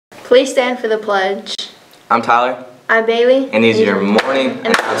Please stand for the pledge. I'm Tyler. I'm Bailey. And these are your morning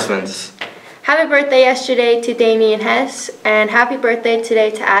announcements. Happy birthday yesterday to Damien Hess, and happy birthday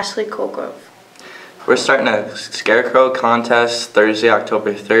today to Ashley Colgrove. We're starting a scarecrow contest Thursday,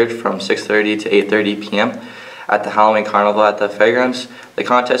 October 3rd from 6:30 to 8:30 p.m. at the Halloween Carnival at the fairgrounds. The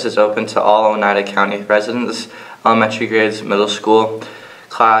contest is open to all Oneida County residents, elementary grades, middle school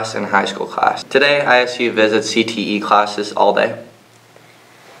class, and high school class. Today, ISU visits CTE classes all day.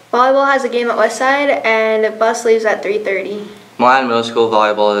 Volleyball has a game at Westside, and bus leaves at 3:30. Moline Middle School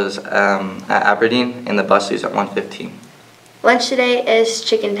volleyball is at Aberdeen, and the bus leaves at 1:15. Lunch today is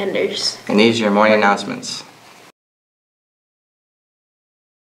chicken tenders. And these are your morning announcements.